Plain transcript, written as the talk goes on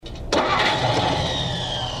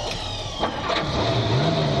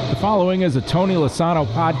following is a Tony Lasano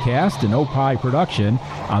podcast, an Opie production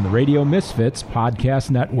on the Radio Misfits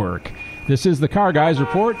podcast network. This is the Car Guys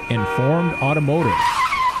Report, Informed Automotive.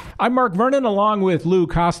 I'm Mark Vernon along with Lou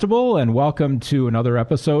Costable, and welcome to another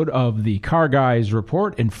episode of the Car Guys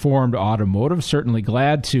Report, Informed Automotive. Certainly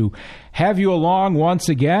glad to have you along once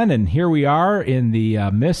again, and here we are in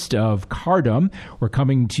the midst of Cardom. We're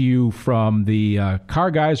coming to you from the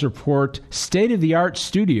Car Guys Report state-of-the-art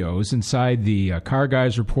studios inside the Car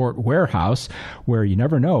Guys Report warehouse, where you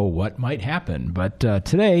never know what might happen. But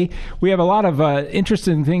today we have a lot of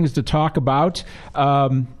interesting things to talk about.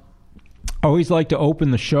 I always like to open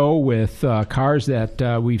the show with cars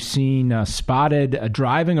that we've seen spotted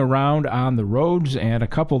driving around on the roads, and a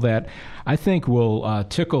couple that I think will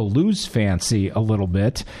tickle Lou's fancy a little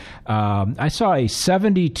bit. I saw a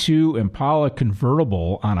 72 Impala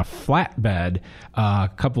convertible on a flatbed a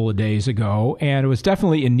couple of days ago, and it was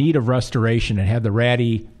definitely in need of restoration. It had the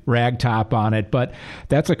ratty rag top on it, but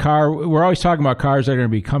that's a car. We're always talking about cars that are going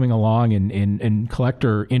to be coming along in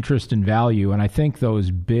collector interest and value, and I think those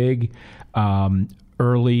big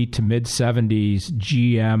early to mid-70s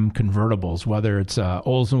GM convertibles, whether it's a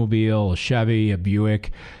Oldsmobile, a Chevy, a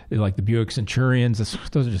Buick, like the Buick Centurions,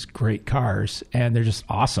 those are just great cars, and they're just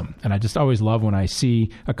awesome. And I just always love when I see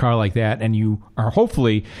a car like that, and you are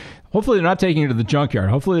hopefully they're not taking it to the junkyard.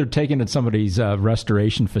 Hopefully they're taking it to somebody's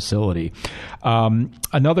restoration facility.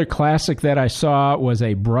 Another classic that I saw was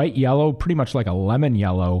a bright yellow, pretty much like a lemon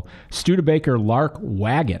yellow, Studebaker Lark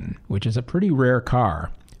wagon, which is a pretty rare car.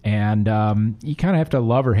 And you kind of have to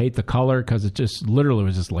love or hate the color because it just literally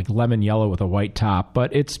was just like lemon yellow with a white top.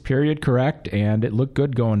 But it's period correct, and it looked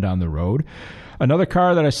good going down the road. Another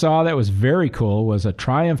car that I saw that was very cool was a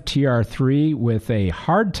Triumph TR3 with a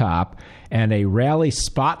hardtop and a rally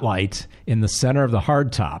spotlight in the center of the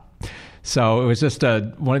hardtop. So it was just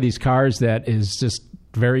one of these cars that is just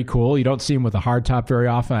very cool. You don't see them with a hardtop very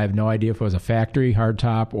often. I have no idea if it was a factory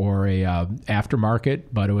hardtop or a aftermarket,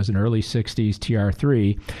 but it was an early 60s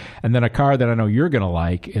TR3. And then a car that I know you're going to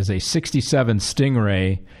like is a 67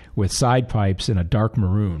 Stingray with side pipes in a dark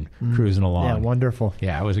maroon cruising along. Yeah, wonderful.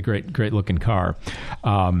 Yeah, it was a great looking car.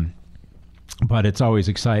 But it's always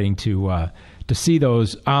exciting to see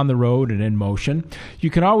those on the road and in motion. You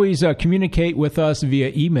can always communicate with us via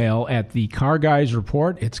email at the Car Guys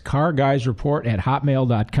Report. It's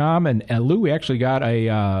carguysreport@hotmail.com. And Lou, we actually got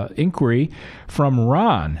a inquiry from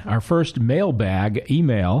Ron, our first mailbag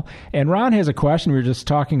email. And Ron has a question. We were just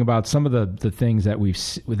talking about some of the things that when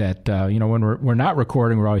we're not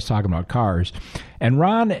recording, we're always talking about cars. And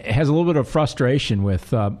Ron has a little bit of frustration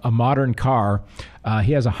with a modern car.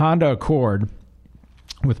 He has a Honda Accord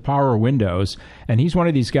with power windows, and he's one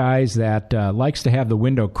of these guys that likes to have the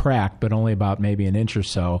window cracked, but only about maybe an inch or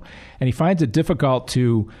so. And he finds it difficult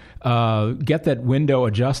to get that window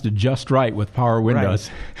adjusted just right with power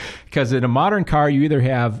windows. Because in a modern car,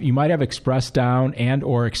 you might have express down and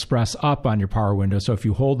or express up on your power window. So if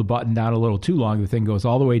you hold the button down a little too long, the thing goes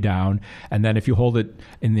all the way down. And then if you hold it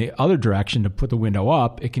in the other direction to put the window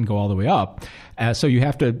up, it can go all the way up. So you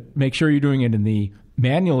have to make sure you're doing it in the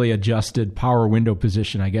manually adjusted power window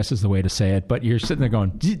position, I guess is the way to say it. But you're sitting there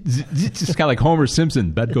going, it's just kind of like Homer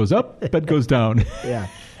Simpson. Bed goes up, bed goes down. Yeah,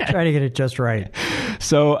 trying to get it just right.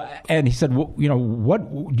 So, and he said, well,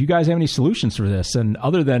 what do you guys have any solutions for this? And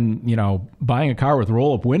other than, buying a car with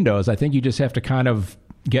roll-up windows, I think you just have to kind of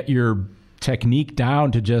get your technique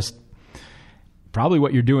down to just probably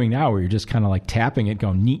what you're doing now, where you're just kind of like tapping it,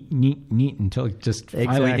 going neat, neat, neat until it just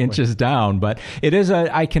finally inches down. But it is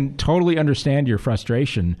I can totally understand your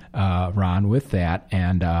frustration, Ron, with that.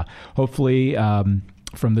 And hopefully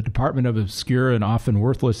from the Department of Obscure and Often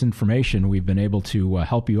Worthless Information, we've been able to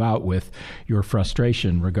help you out with your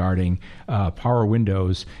frustration regarding power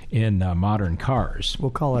windows in modern cars.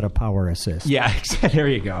 We'll call it a power assist. Yeah, there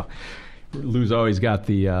you go. Lou's always got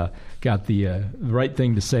the right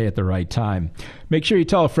thing to say at the right time. Make sure you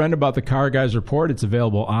tell a friend about the Car Guys Report. It's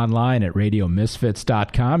available online at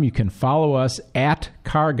radiomisfits.com. You can follow us at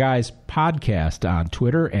Car Guys Podcast on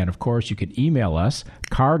Twitter. And, of course, you can email us,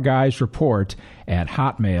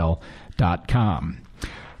 carguysreport@hotmail.com.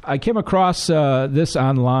 I came across this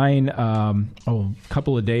online a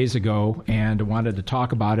couple of days ago and wanted to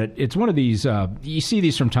talk about it. It's one of these, you see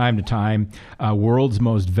these from time to time, world's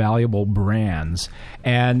most valuable brands.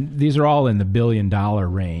 And these are all in the $1 billion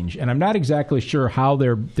range. And I'm not exactly sure how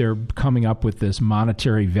they're coming up with this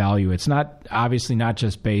monetary value. It's obviously not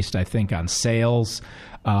just based, I think, on sales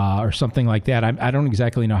or something like that. I don't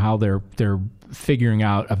exactly know how they're figuring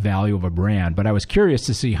out a value of a brand, but I was curious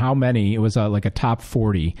to see how many. It was like a top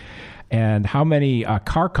 40, and how many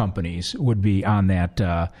car companies would be on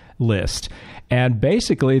that list. And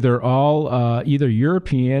basically, they're all either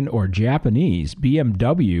European or Japanese.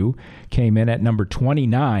 BMW came in at number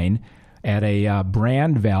 29 at a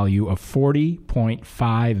brand value of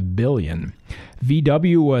 $40.5 billion.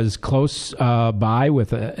 VW was close by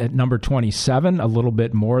with at number 27, a little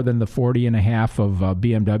bit more than the 40.5 of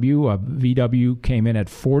BMW. VW came in at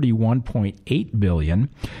 $41.8 billion.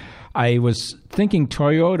 I was thinking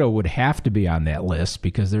Toyota would have to be on that list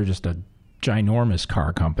because they're just a ginormous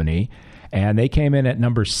car company. And they came in at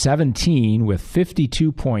number 17 with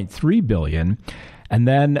 $52.3 billion. And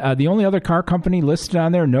then the only other car company listed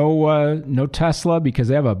on there, no Tesla, because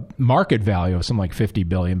they have a market value of something like $50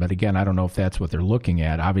 billion. But again, I don't know if that's what they're looking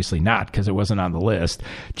at. Obviously not, because it wasn't on the list.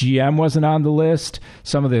 GM wasn't on the list.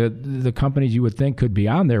 Some of the companies you would think could be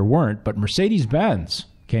on there weren't. But Mercedes-Benz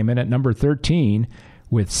came in at number 13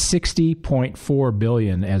 with $60.4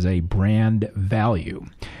 billion as a brand value.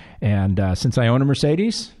 And since I own a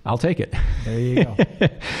Mercedes, I'll take it. There you go.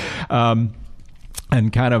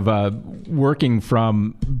 And kind of working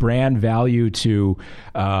from brand value to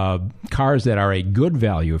cars that are a good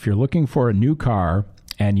value. If you're looking for a new car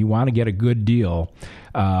and you want to get a good deal,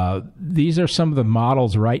 these are some of the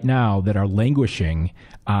models right now that are languishing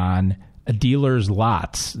on a dealer's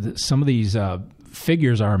lots. Some of these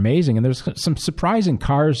figures are amazing. And there's some surprising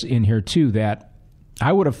cars in here, too, that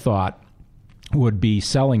I would have thought would be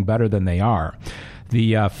selling better than they are.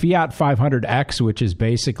 The Fiat 500X, which is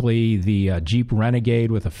basically the Jeep Renegade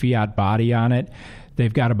with a Fiat body on it,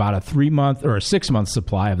 they've got about a 3-month or a 6-month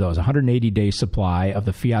supply of those, 180-day supply of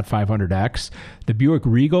the Fiat 500X. The Buick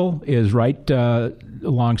Regal is right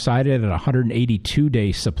alongside it at a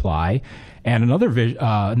 182-day supply. And another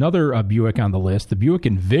Buick on the list, the Buick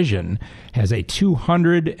Envision, has a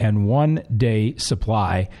 201-day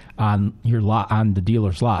supply on your lot, on the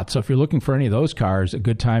dealer's lot. So if you're looking for any of those cars, a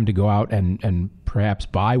good time to go out and perhaps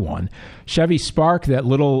buy one. Chevy Spark, that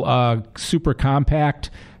little super compact,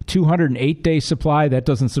 208-day supply. That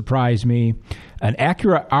doesn't surprise me. An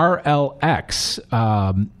Acura RLX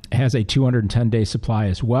has a 210-day supply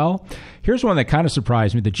as well. Here's one that kind of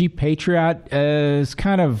surprised me. The Jeep Patriot is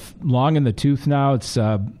kind of long in the tooth now. It's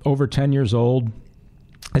over 10 years old.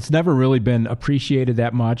 It's never really been appreciated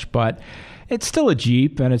that much, but it's still a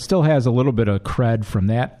Jeep, and it still has a little bit of cred from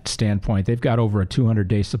that standpoint. They've got over a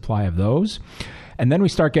 200-day supply of those. And then we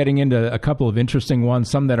start getting into a couple of interesting ones,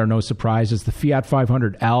 some that are no surprises. The Fiat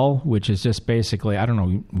 500L, which is just basically, I don't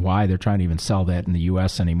know why they're trying to even sell that in the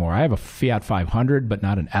U.S. anymore. I have a Fiat 500, but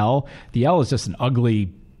not an L. The L is just an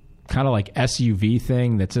ugly, kind of like SUV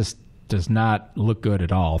thing that just does not look good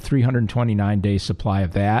at all. 329-day supply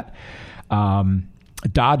of that.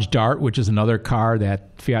 Dodge Dart, which is another car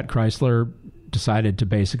that Fiat Chrysler decided to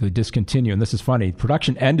basically discontinue. And this is funny.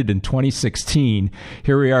 Production ended in 2016.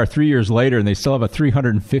 Here we are 3 years later, and they still have a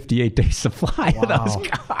 358-day supply of those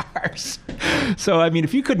cars. So, I mean,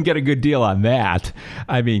 if you couldn't get a good deal on that,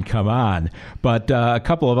 I mean, come on. But a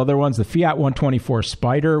couple of other ones, the Fiat 124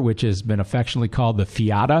 Spider, which has been affectionately called the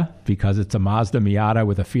Fiata because it's a Mazda Miata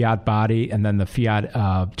with a Fiat body, and then the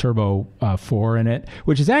Fiat Turbo 4 in it,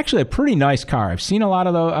 which is actually a pretty nice car. I've seen a lot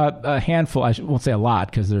of a handful, I won't say a lot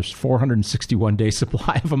because there's 461-day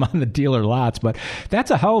supply of them on the dealer lots, but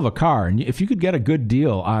that's a hell of a car. And if you could get a good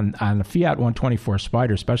deal on a Fiat 124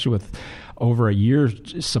 Spider, especially with over a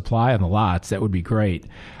year's supply on the lots, that would be great.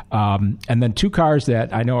 And then two cars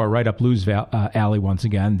that I know are right up Lou's alley once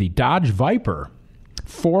again, the Dodge Viper.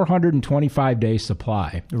 425-day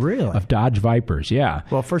supply. Really? Of Dodge Vipers, yeah.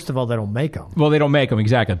 Well, first of all, they don't make them. Well, they don't make them,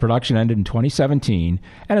 exactly. Production ended in 2017,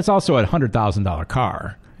 and it's also a $100,000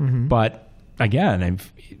 car. Mm-hmm. But, again,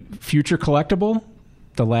 future collectible,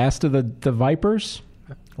 the last of the Vipers.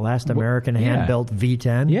 Last American hand-built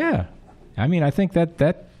V10. Yeah. I mean, I think that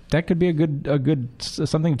could be a good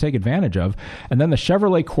something to take advantage of. And then the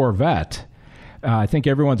Chevrolet Corvette. I think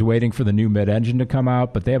everyone's waiting for the new mid-engine to come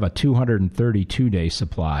out, but they have a 232-day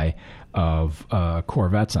supply of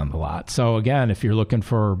Corvettes on the lot. So again, if you're looking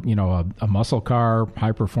for a muscle car,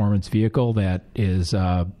 high-performance vehicle that is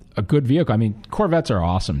a good vehicle, I mean, Corvettes are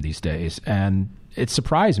awesome these days, and it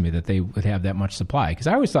surprised me that they would have that much supply because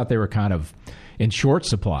I always thought they were kind of in short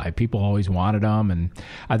supply. People always wanted them, and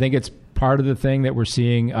I think it's part of the thing that we're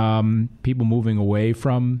seeing people moving away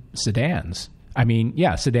from sedans. I mean,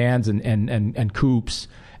 yeah, sedans and coupes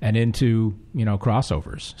and into,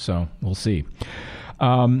 crossovers. So we'll see.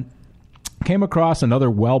 Came across another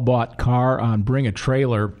well-bought car on Bring a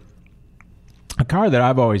Trailer. A car that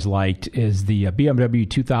I've always liked is the BMW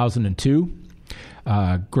 2002.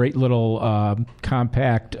 Great little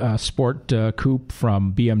compact sport coupe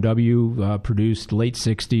from BMW, produced late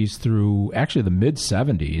 60s through actually the mid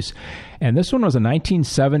 70s. And this one was a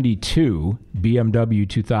 1972 BMW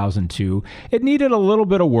 2002. It needed a little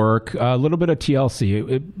bit of work, a little bit of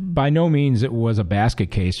TLC. By no means it was a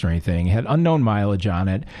basket case or anything. It had unknown mileage on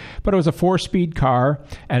it, but it was a 4-speed car,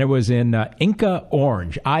 and it was in Inca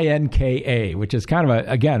Orange, INKA, which is kind of,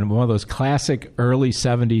 again, one of those classic early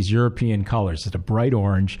 70s European colors. It's a bright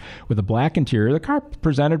orange with a black interior. The car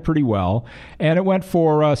presented pretty well, and it went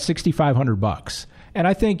for $6,500. And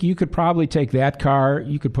I think you could probably take that car,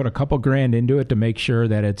 you could put a couple grand into it to make sure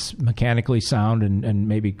that it's mechanically sound and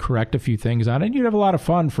maybe correct a few things on it. And you'd have a lot of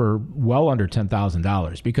fun for well under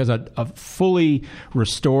 $10,000, because a fully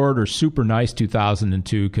restored or super nice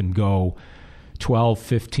 2002 can go 12,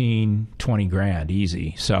 15, 20 grand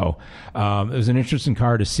easy. So it was an interesting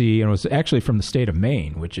car to see, and it was actually from the state of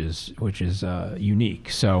Maine, which is unique.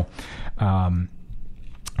 So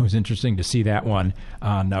it was interesting to see that one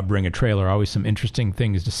on Bring a Trailer. Always some interesting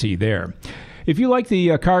things to see there. If you like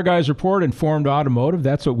the Car Guys Report, Informed Automotive,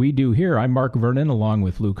 that's what we do here. I'm Mark Vernon along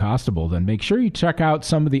with Lou Costabile. Then make sure you check out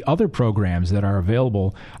some of the other programs that are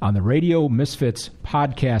available on the Radio Misfits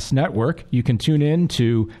Podcast Network. You can tune in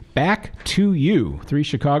to Back to You, 3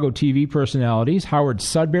 Chicago TV personalities, Howard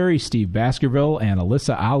Sudbury, Steve Baskerville, and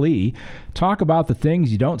Alyssa Ali, talk about the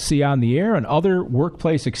things you don't see on the air and other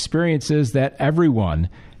workplace experiences that everyone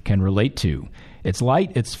can relate to. It's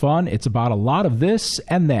light, it's fun, it's about a lot of this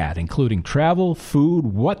and that, including travel, food,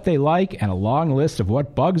 what they like, and a long list of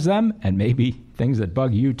what bugs them, and maybe things that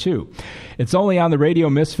bug you too. It's only on the Radio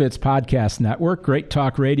Misfits Podcast Network. Great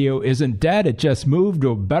Talk Radio isn't dead, it just moved to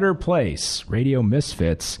a better place.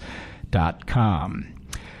 RadioMisfits.com.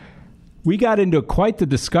 We got into quite the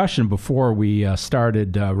discussion before we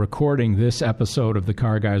started recording this episode of the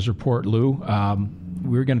Car Guys Report, Lou.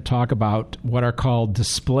 We were going to talk about what are called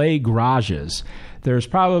display garages. There's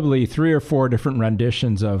probably 3 or 4 different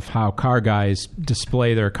renditions of how car guys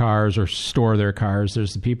display their cars or store their cars.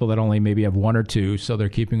 There's the people that only maybe have 1 or 2, so they're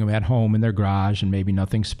keeping them at home in their garage and maybe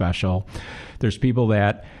nothing special. There's people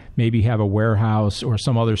that maybe have a warehouse or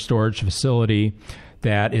some other storage facility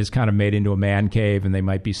that is kind of made into a man cave, and they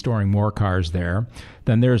might be storing more cars there.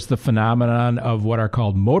 Then there's the phenomenon of what are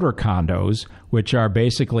called motor condos, which are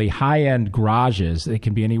basically high-end garages. They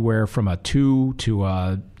can be anywhere from a 2 to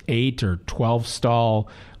a 8 or 12 stall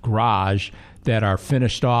garage that are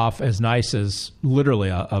finished off as nice as literally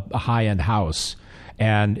a high-end house.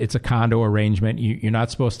 And it's a condo arrangement. You're not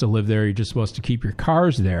supposed to live there. You're just supposed to keep your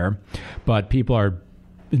cars there. But people are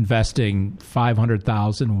investing $500,000,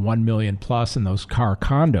 $1 million plus in those car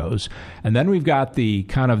condos. And then we've got the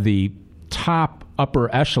kind of the top upper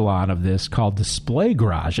echelon of this called display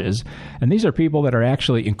garages. And these are people that are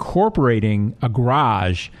actually incorporating a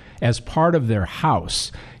garage as part of their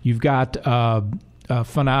house. You've got a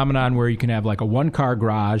phenomenon where you can have like a 1-car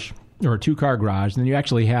garage or a 2-car garage, and then you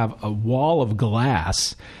actually have a wall of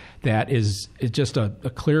glass that is just a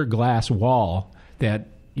clear glass wall that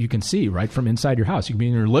you can see right from inside your house. You can be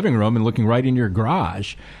in your living room and looking right into your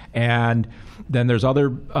garage. And then there's other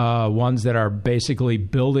ones that are basically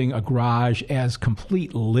building a garage as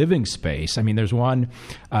complete living space. I mean, there's one,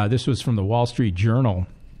 this was from the Wall Street Journal,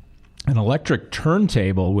 an electric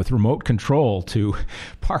turntable with remote control to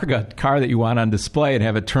park a car that you want on display and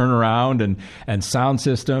have it turn around, and sound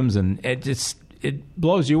systems. And it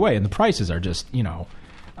blows you away. And the prices are just, $1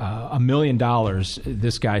 million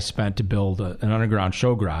this guy spent to build an underground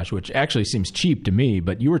show garage, which actually seems cheap to me.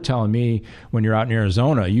 But you were telling me when you're out in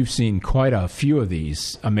Arizona, you've seen quite a few of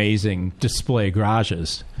these amazing display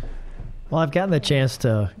garages. Well, I've gotten the chance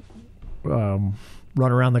to run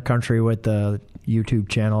around the country with the YouTube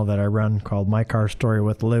channel that I run called My Car Story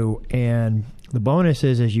with Lou. And the bonus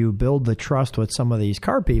is, as you build the trust with some of these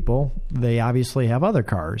car people, they obviously have other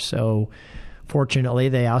cars. So fortunately,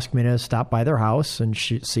 they asked me to stop by their house and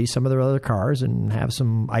see some of their other cars and have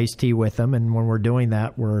some iced tea with them. And when we're doing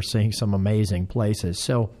that, we're seeing some amazing places.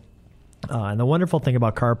 So, and the wonderful thing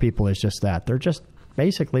about car people is just that. They're just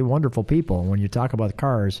basically wonderful people. When you talk about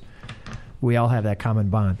cars, we all have that common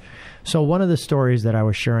bond. So one of the stories that I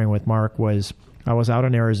was sharing with Mark was I was out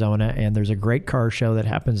in Arizona, and there's a great car show that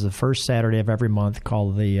happens the first Saturday of every month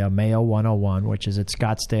called the Mayo 101, which is at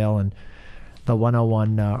Scottsdale, and the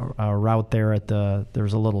 101 route there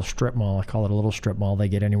there's a little strip mall. I call it a little strip mall. They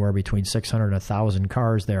get anywhere between 600 and 1,000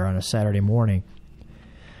 cars there on a Saturday morning.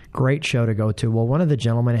 Great show to go to. Well, one of the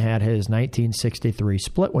gentlemen had his 1963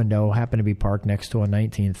 split window happen to be parked next to a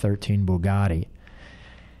 1913 Bugatti.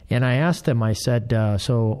 And I asked him, I said,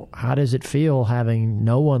 so how does it feel having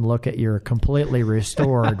no one look at your completely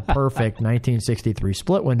restored, perfect 1963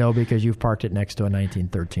 split window because you've parked it next to a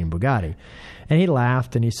 1913 Bugatti? And he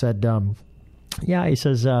laughed and he said, yeah, he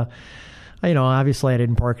says, obviously I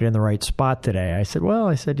didn't park it in the right spot today. I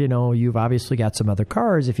said, you've obviously got some other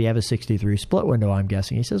cars if you have a 63 split window, I'm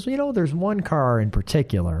guessing. He says, there's one car in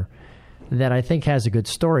particular that I think has a good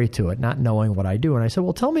story to it, not knowing what I do. And I said,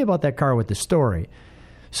 well, tell me about that car with the story.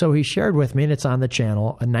 So he shared with me, and it's on the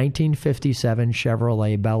channel, a 1957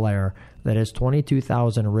 Chevrolet Bel Air that has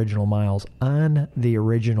 22,000 original miles on the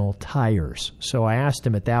original tires. So I asked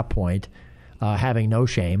him at that point, having no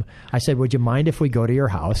shame, I said, would you mind if we go to your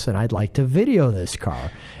house and I'd like to video this car?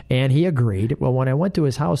 And he agreed. Well, when I went to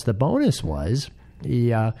his house, the bonus was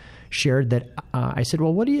he shared that I said,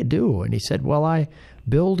 well, what do you do? And he said, well, I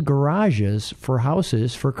build garages for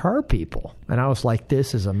houses for car people. And I was like,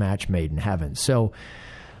 this is a match made in heaven. So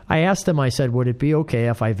I asked him, I said, would it be okay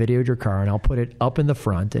if I videoed your car and I'll put it up in the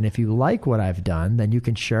front? And if you like what I've done, then you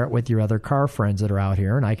can share it with your other car friends that are out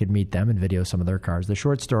here and I could meet them and video some of their cars. The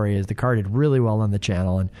short story is the car did really well on the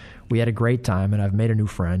channel and we had a great time and I've made a new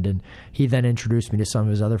friend. And he then introduced me to some of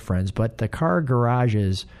his other friends. But the car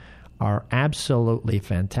garages are absolutely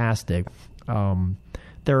fantastic.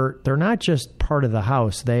 They're not just part of the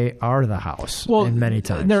house; they are the house. Well, in many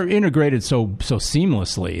times they're integrated so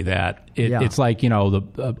seamlessly that it's like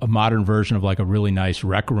a modern version of like a really nice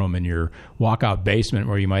rec room in your walkout basement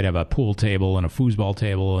where you might have a pool table and a foosball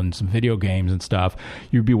table and some video games and stuff.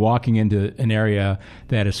 You'd be walking into an area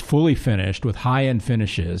that is fully finished with high-end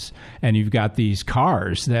finishes, and you've got these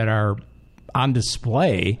cars that are on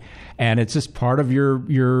display, and it's just part of your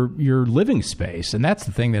living space. And that's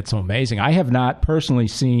the thing that's so amazing. I have not personally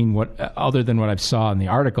seen other than what I've saw in the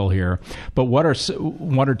article here, but what are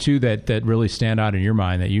one or two that really stand out in your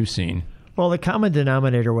mind that you've seen? Well, the common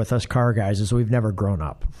denominator with us car guys is we've never grown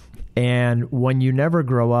up. And when you never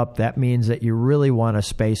grow up, that means that you really want a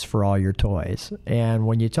space for all your toys. And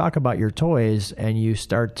when you talk about your toys and you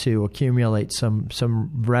start to accumulate some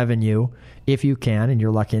revenue, if you can, and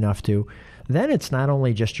you're lucky enough to, then it's not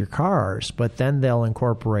only just your cars, but then they'll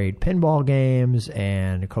incorporate pinball games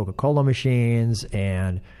and Coca-Cola machines,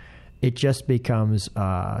 and it just becomes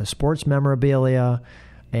sports memorabilia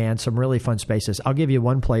and some really fun spaces. I'll give you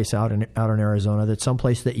one place out in Arizona that's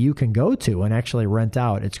someplace that you can go to and actually rent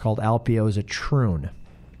out. It's called Alpio's at Troon.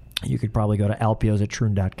 You could probably go to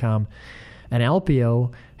alpios@troon.com. And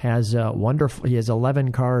Alpio has he has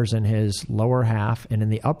 11 cars in his lower half, and in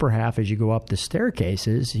the upper half, as you go up the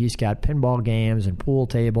staircases, he's got pinball games and pool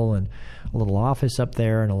table and a little office up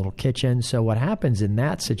there and a little kitchen. So what happens in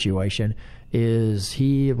that situation is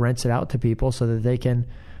he rents it out to people so that they can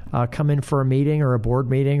come in for a meeting or a board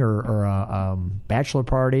meeting or a bachelor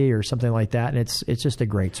party or something like that, and it's just a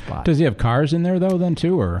great spot. Does he have cars in there though then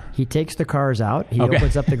too, or he takes the cars out? He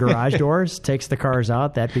opens up the garage doors, takes the cars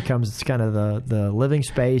out. That becomes kind of the living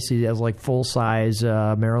space. He has like full size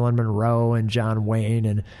Marilyn Monroe and John Wayne,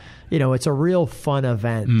 and it's a real fun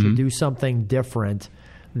event to do something different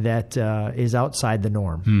that is outside the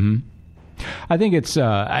norm. Mm-hmm. I think it's.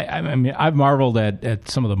 I mean, I've marveled at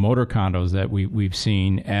some of the motor condos that we've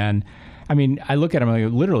seen, and I mean, I look at them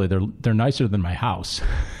like literally they're nicer than my house.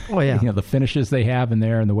 Oh yeah, the finishes they have in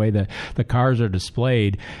there and the way the cars are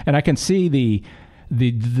displayed, and I can see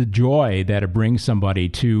the joy that it brings somebody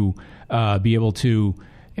to be able to,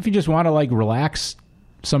 if you just want to like relax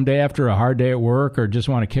someday after a hard day at work or just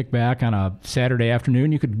want to kick back on a Saturday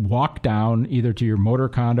afternoon, you could walk down either to your motor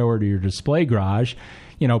condo or to your display garage.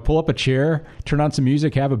 Pull up a chair, turn on some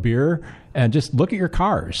music, have a beer, and just look at your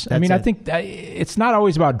cars. I think it's not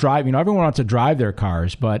always about driving. Everyone wants to drive their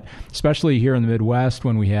cars, but especially here in the Midwest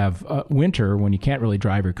when we have winter, when you can't really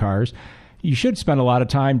drive your cars, you should spend a lot of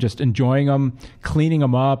time just enjoying them, cleaning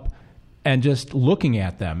them up, and just looking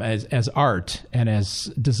at them as art and as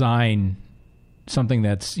design, something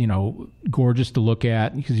that's gorgeous to look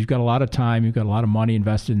at because you've got a lot of time, you've got a lot of money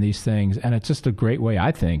invested in these things, and it's just a great way,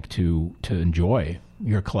 I think, to enjoy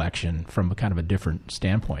your collection from a kind of a different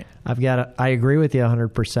standpoint. I agree with you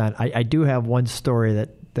 100%. I do have one story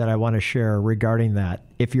that I want to share regarding that.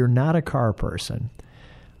 If you're not a car person,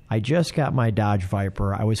 I just got my Dodge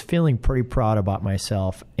Viper. I was feeling pretty proud about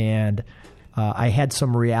myself, and I had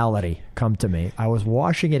some reality come to me. I was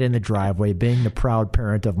washing it in the driveway, being the proud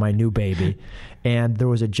parent of my new baby, and there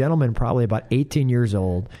was a gentleman probably about 18 years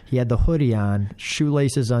old. He had the hoodie on,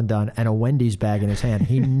 shoelaces undone, and a Wendy's bag in his hand.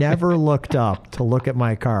 He never looked up to look at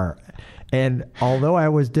my car. And although I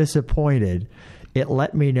was disappointed, it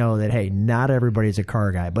let me know that, hey, not everybody's a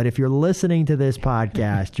car guy. But if you're listening to this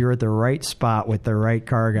podcast, you're at the right spot with the right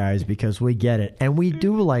car guys, because we get it. And we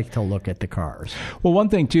do like to look at the cars. Well, one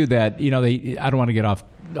thing, too, that, I don't want to get off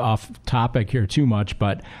topic here too much,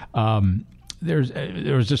 but there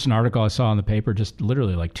was just an article I saw in the paper just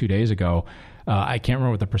literally like 2 days ago. I can't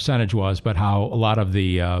remember what the percentage was, but how a lot of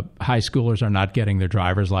the high schoolers are not getting their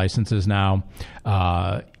driver's licenses now.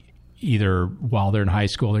 Either while they're in high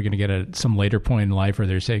school, they're going to get at some later point in life, or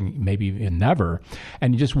they're saying maybe even never.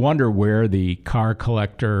 And you just wonder where the car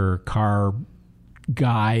collector, car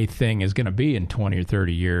guy thing is going to be in 20 or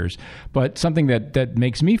 30 years. But something that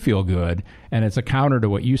makes me feel good, and it's a counter to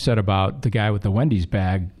what you said about the guy with the Wendy's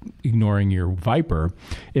bag ignoring your Viper,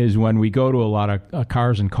 is when we go to a lot of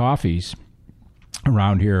Cars and Coffees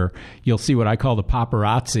around here, you'll see what I call the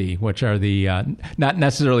paparazzi, which are the not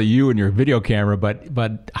necessarily you and your video camera,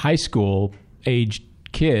 but high school aged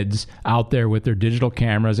kids out there with their digital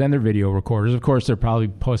cameras and their video recorders. Of course, they're probably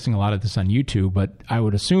posting a lot of this on YouTube, but I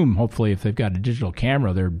would assume, hopefully, if they've got a digital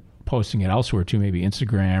camera, they're posting it elsewhere too, maybe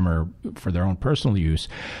Instagram or for their own personal use.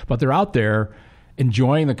 But they're out there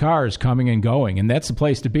enjoying the cars coming and going. And that's the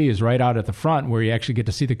place to be, is right out at the front, where you actually get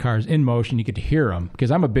to see the cars in motion. You get to hear them,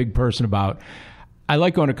 because I'm a big person about, I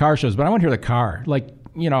like going to car shows, but I want to hear the car. Like,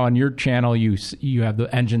 on your channel, you have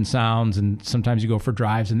the engine sounds, and sometimes you go for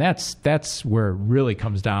drives, and that's where it really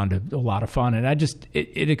comes down to a lot of fun. And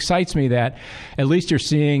it excites me that at least you're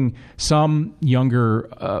seeing some younger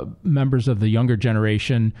members of the younger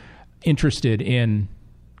generation interested in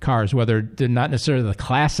cars, whether they're not necessarily the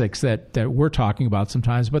classics that we're talking about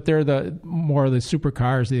sometimes, but they're the more of the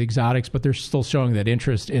supercars, the exotics, but they're still showing that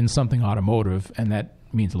interest in something automotive, and that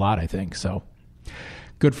means a lot, I think. So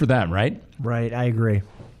good for them, right? Right, I agree.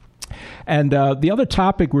 And the other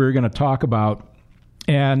topic we were going to talk about,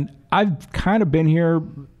 and I've kind of been here,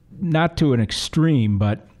 not to an extreme,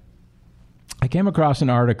 but I came across an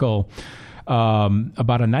article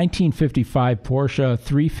about a 1955 Porsche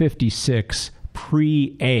 356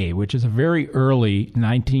 Pre-A, which is a very early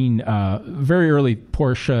Porsche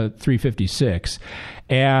 356,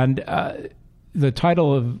 and the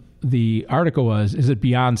title of the article was, "Is it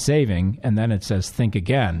beyond saving?" And then it says, "Think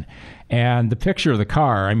again." And the picture of the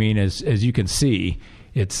car, I mean, as you can see,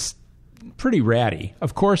 it's pretty ratty.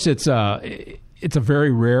 Of course, it's a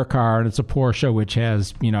very rare car, and it's a Porsche, which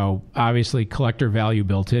has, obviously collector value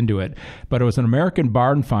built into it. But it was an American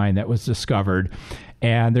barn find that was discovered,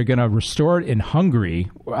 and they're going to restore it in Hungary.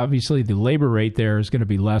 Obviously, the labor rate there is going to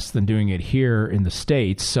be less than doing it here in the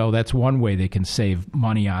States, so that's one way they can save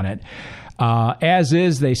money on it. As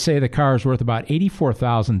is, they say the car is worth about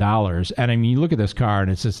 $84,000. And I mean, you look at this car, and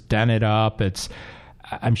it's just dented up.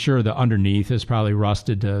 I'm sure the underneath is probably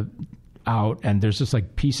rusted out, and there's just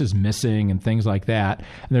like pieces missing and things like that.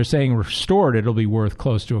 And they're saying restored, it'll be worth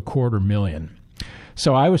close to $250,000.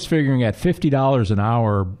 So I was figuring at $50 an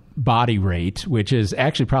hour body rate, which is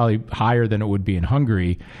actually probably higher than it would be in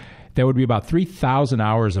Hungary, that would be about 3,000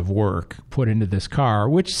 hours of work put into this car,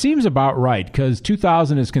 which seems about right, because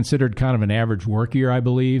 2,000 is considered kind of an average work year, I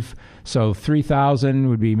believe. So 3,000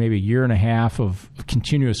 would be maybe a year and a half of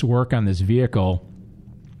continuous work on this vehicle.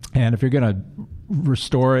 And if you're going to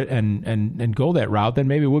restore it and go that route, then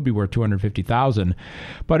maybe it would be worth $250,000.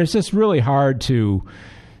 But it's just really hard to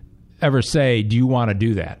ever say, do you want to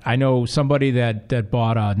do that? I know somebody that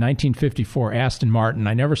bought a 1954 Aston Martin.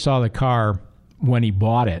 I never saw the car when he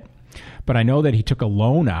bought it, but I know that he took a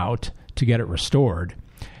loan out to get it restored.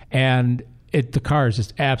 And the car is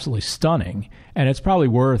just absolutely stunning. And it's probably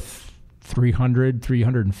worth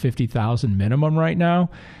 $350,000 minimum right now.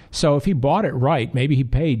 So if he bought it right, maybe he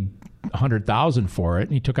paid $100,000 for it,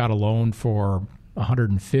 and he took out a loan for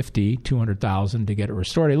 $150,000, $200,000 to get it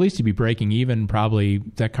restored. At least he'd be breaking even. Probably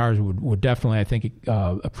that car would definitely, I think,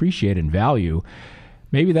 appreciate in value.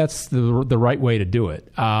 Maybe that's the right way to do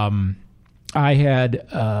it. I had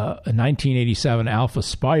a 1987 Alfa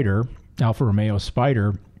Romeo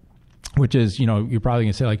Spider, which is, you're probably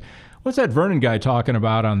going to say, like, what's that Vernon guy talking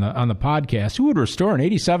about on the podcast? Who would restore an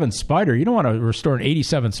 87 Spider? You don't want to restore an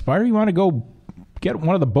 87 Spider. You want to go get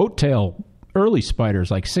one of the boat tail early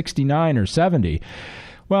Spiders, like 69 or 70.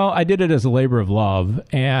 Well, I did it as a labor of love,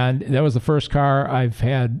 and that was the first car I've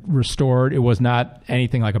had restored. It was not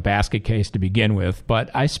anything like a basket case to begin with, but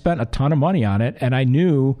I spent a ton of money on it, and I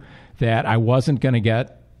knew that I wasn't going to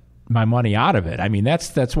get my money out of it. I mean,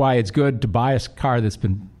 that's why it's good to buy a car that's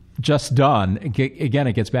been just done. Again,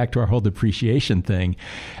 it gets back to our whole depreciation thing,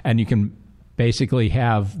 and you can basically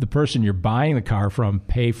have the person you're buying the car from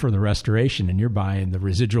pay for the restoration, and you're buying the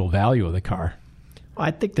residual value of the car.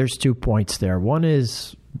 I think there's 2 points there. One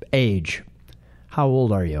is age. how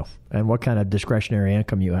old are you and what kind of discretionary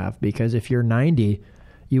income you have. Because if you're 90,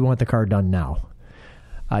 you want the car done now,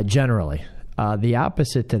 generally. The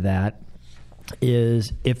opposite to that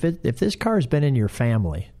is if this car has been in your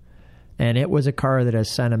family and it was a car that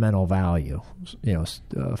has sentimental value,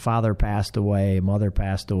 father passed away, mother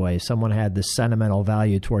passed away, someone had this sentimental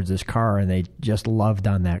value towards this car and they just loved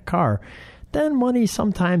on that car, then money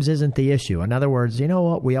sometimes isn't the issue. In other words, you know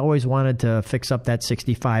what? We always wanted to fix up that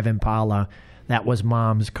 65 Impala. That was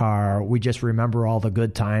Mom's car. We just remember all the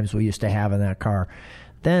good times we used to have in that car.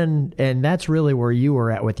 And that's really where you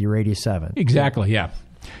were at with your 87. Exactly, yeah.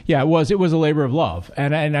 Yeah, it was a labor of love.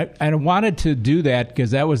 And I wanted to do that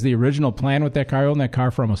because that was the original plan with that car. I owned that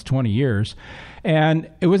car for almost 20 years. And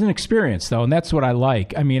it was an experience, though, and that's what I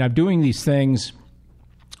like. I mean, I'm doing these things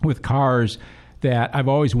with cars that I've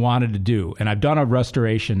always wanted to do. And I've done a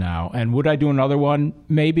restoration now. And would I do another one?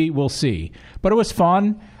 Maybe. We'll see. But it was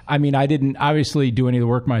fun. I mean, I didn't obviously do any of the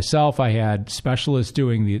work myself. I had specialists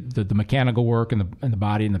doing the mechanical work and the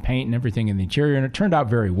body and the paint and everything in the interior. And it turned out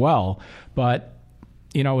very well. But,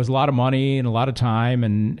 it was a lot of money and a lot of time.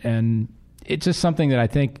 And it's just something that I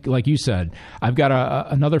think, like you said, I've got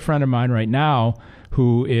another friend of mine right now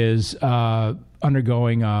who is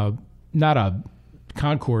undergoing not a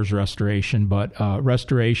concours restoration, but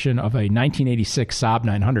restoration of a 1986 Saab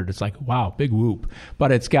 900. It's like, wow, big whoop.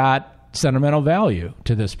 But it's got sentimental value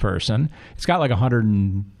to this person. It's got like 100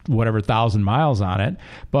 and whatever thousand miles on it,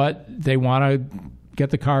 but they want to get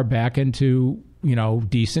the car back into,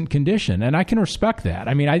 decent condition. And I can respect that.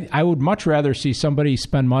 I mean, I would much rather see somebody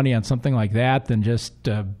spend money on something like that than just,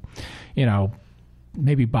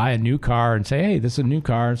 maybe buy a new car and say, hey, this is a new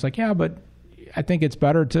car. It's like, yeah, but I think it's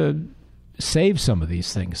better to save some of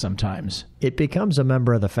these things sometimes. It becomes a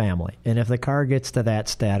member of the family. And if the car gets to that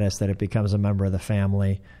status that it becomes a member of the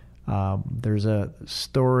family, there's a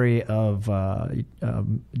story of a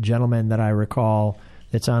gentleman that I recall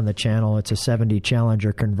that's on the channel. It's a 70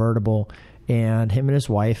 Challenger convertible, and him and his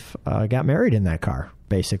wife got married in that car,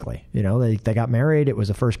 basically. They got married. It was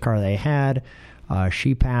the first car they had.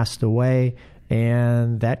 She passed away,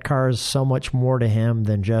 and that car is so much more to him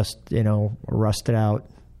than just, a rusted out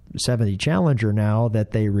 70 Challenger now,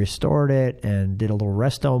 that they restored it and did a little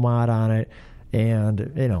resto mod on it.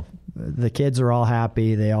 And, the kids are all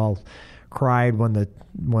happy. They all cried when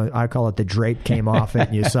I call it the drape came off it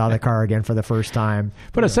and you saw the car again for the first time.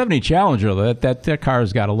 But a 70 Challenger, that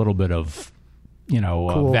car's got a little bit of,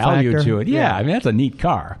 cool value factor to it. Yeah, I mean, that's a neat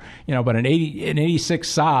car. But an 86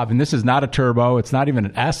 Saab, and this is not a turbo. It's not even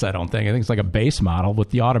an S, I don't think. I think it's like a base model with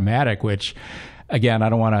the automatic, which, again, I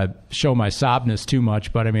don't want to show my Saabness too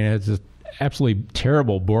much, but I mean, it's just absolutely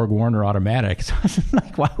terrible Borg Warner automatic. So it's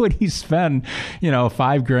like, why would he spend,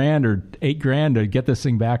 $5,000 or $8,000 to get this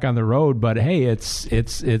thing back on the road? But hey, it's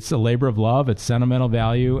a labor of love. It's sentimental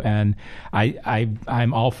value, and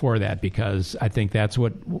I'm all for that because I think that's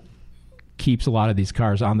what keeps a lot of these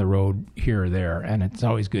cars on the road here or there, and it's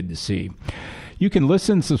always good to see. You can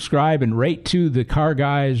listen, subscribe, and rate to the Car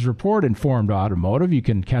Guys Report Informed Automotive. You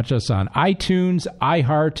can catch us on iTunes,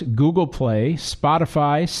 iHeart, Google Play,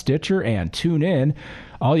 Spotify, Stitcher, and TuneIn.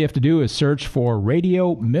 All you have to do is search for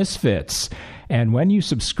Radio Misfits. And when you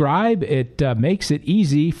subscribe, it makes it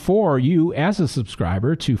easy for you as a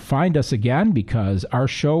subscriber to find us again, because our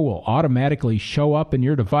show will automatically show up in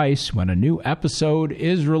your device when a new episode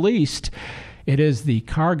is released. It is the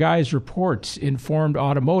Car Guys Report Informed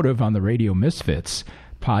Automotive on the Radio Misfits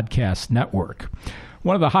podcast network.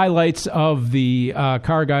 One of the highlights of the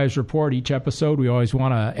Car Guys Report, each episode, we always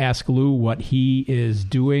want to ask Lou what he is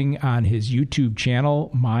doing on his YouTube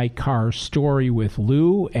channel, My Car Story with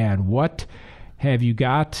Lou, and what have you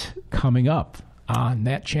got coming up on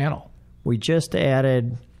that channel? We just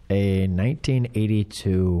added a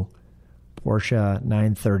 1982 Porsche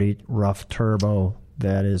 930 Rough Turbo.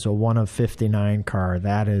 That is a 1 of 59 car.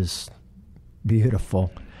 That is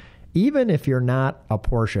beautiful. Even if you're not a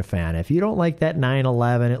Porsche fan, if you don't like that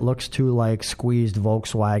 911, it looks too like squeezed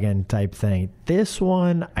Volkswagen type thing. This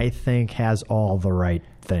one, I think, has all the right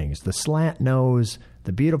things. The slant nose,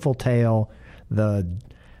 the beautiful tail,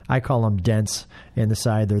 I call them dents in the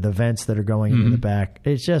side. They're the vents that are going into the back.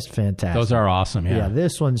 It's just fantastic. Those are awesome, yeah. Yeah,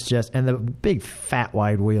 this one's just, and the big fat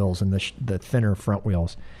wide wheels and the thinner front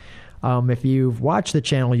wheels. If you've watched the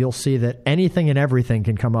channel, you'll see that anything and everything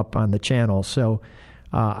can come up on the channel. So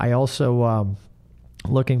I also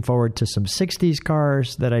looking forward to some 60s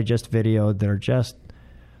cars that I just videoed that are just,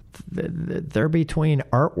 they're between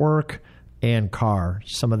artwork and car,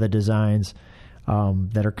 some of the designs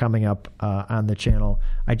that are coming up on the channel.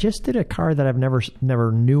 I just did a car that I've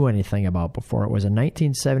never knew anything about before. It was a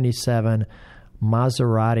 1977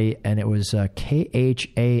 Maserati, and it was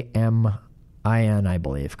K-H-A-M-I-N, I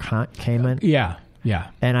believe. Cayman. Yeah.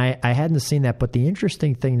 And I hadn't seen that, but the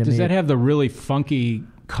interesting thing to me... Does that have the really funky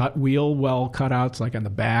cut wheel well cutouts, like on the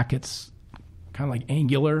back? It's kind of like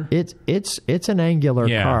angular. It's an angular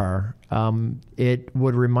car. It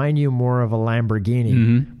would remind you more of a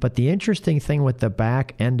Lamborghini. But the interesting thing with the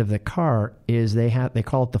back end of the car is they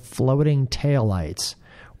call it the floating taillights,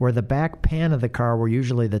 where the back pan of the car, where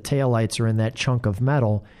usually the taillights are in that chunk of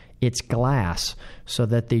metal, it's glass, so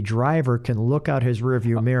that the driver can look out his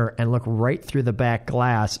rearview mirror and look right through the back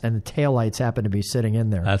glass, and the taillights happen to be sitting in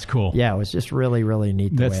there. That's cool. Yeah, it was just really, really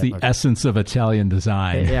neat. That's the essence of Italian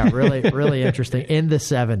design. Yeah, really, really interesting in the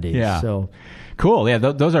 70s. Yeah. So cool. Yeah,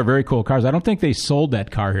 those are very cool cars. I don't think they sold that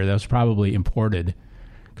car here. That was probably imported,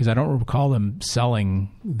 because I don't recall them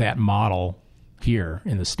selling that model here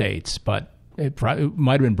in the States, but it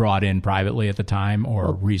might have been brought in privately at the time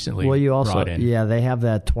or recently brought in. Yeah, they have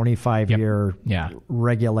that 25-year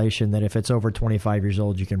regulation that if it's over 25 years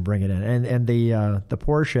old, you can bring it in. And the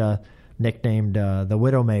Porsche, nicknamed the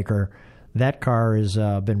Widowmaker, that car has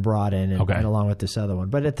been brought in and along with this other one.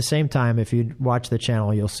 But at the same time, if you watch the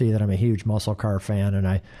channel, you'll see that I'm a huge muscle car fan,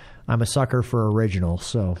 and I'm a sucker for originals.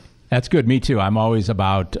 So that's good. Me too. I'm always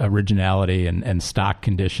about originality and stock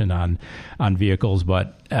condition on vehicles.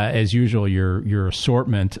 But as usual, your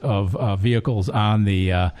assortment of vehicles on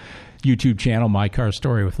the YouTube channel, My Car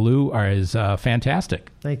Story with Lou, is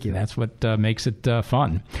fantastic. Thank you. And that's what makes it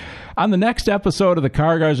fun. On the next episode of the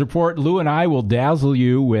Car Guys Report, Lou and I will dazzle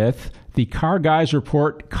you with the Car Guys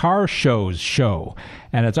Report Car Shows show.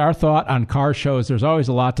 And it's our thought on car shows. There's always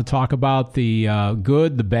a lot to talk about, the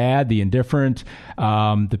good, the bad, the indifferent,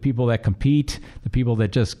 the people that compete, the people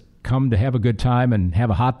that just come to have a good time and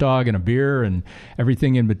have a hot dog and a beer and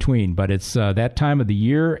everything in between. But it's that time of the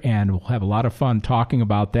year, and we'll have a lot of fun talking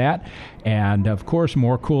about that. And, of course,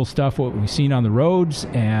 more cool stuff, what we've seen on the roads,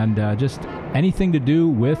 and just anything to do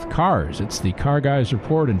with cars. It's the Car Guys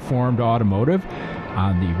Report Informed Automotive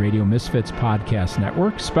on the Radio Misfits Podcast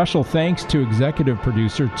Network. Special thanks to executive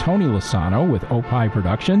producer Tony Lasano with Opie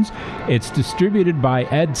Productions. It's distributed by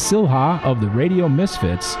Ed Silha of the Radio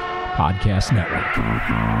Misfits Podcast Network.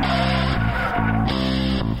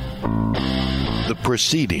 The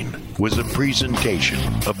proceeding was a presentation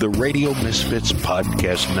of the Radio Misfits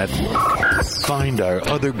Podcast Network. Find our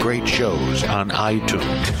other great shows on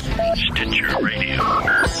iTunes, Stitcher Radio,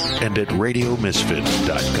 and at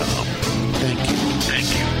RadioMisfits.com. Thank you.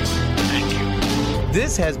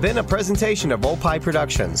 This has been a presentation of Opie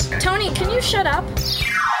Productions. Tony, can you shut up?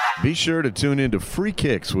 Be sure to tune in to Free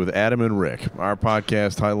Kicks with Adam and Rick. Our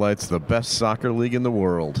podcast highlights the best soccer league in the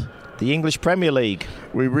world, the English Premier League.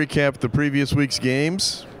 We recap the previous week's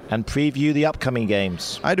games and preview the upcoming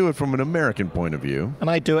games. I do it from an American point of view. And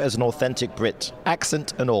I do it as an authentic Brit,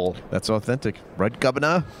 accent and all. That's authentic, right,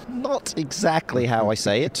 Governor? Not exactly how I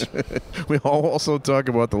say it. We also talk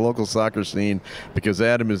about the local soccer scene because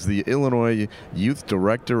Adam is the Illinois Youth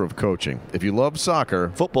Director of Coaching. If you love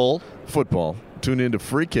soccer, football, tune in to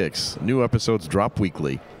Free Kicks. New episodes drop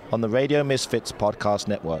weekly on the Radio Misfits Podcast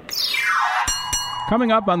Network.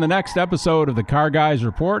 Coming up on the next episode of the Car Guys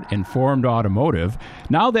Report, Informed Automotive,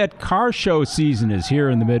 now that car show season is here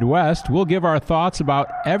in the Midwest, we'll give our thoughts about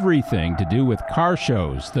everything to do with car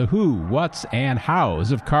shows, the who, whats, and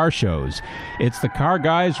hows of car shows. It's the Car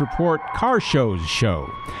Guys Report Car Shows Show.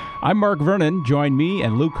 I'm Mark Vernon. Join me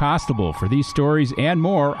and Lou Costable for these stories and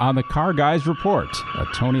more on the Car Guys Report, a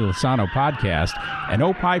Tony Lasano podcast, an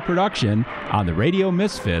Opie production on the Radio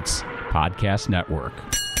Misfits Podcast Network.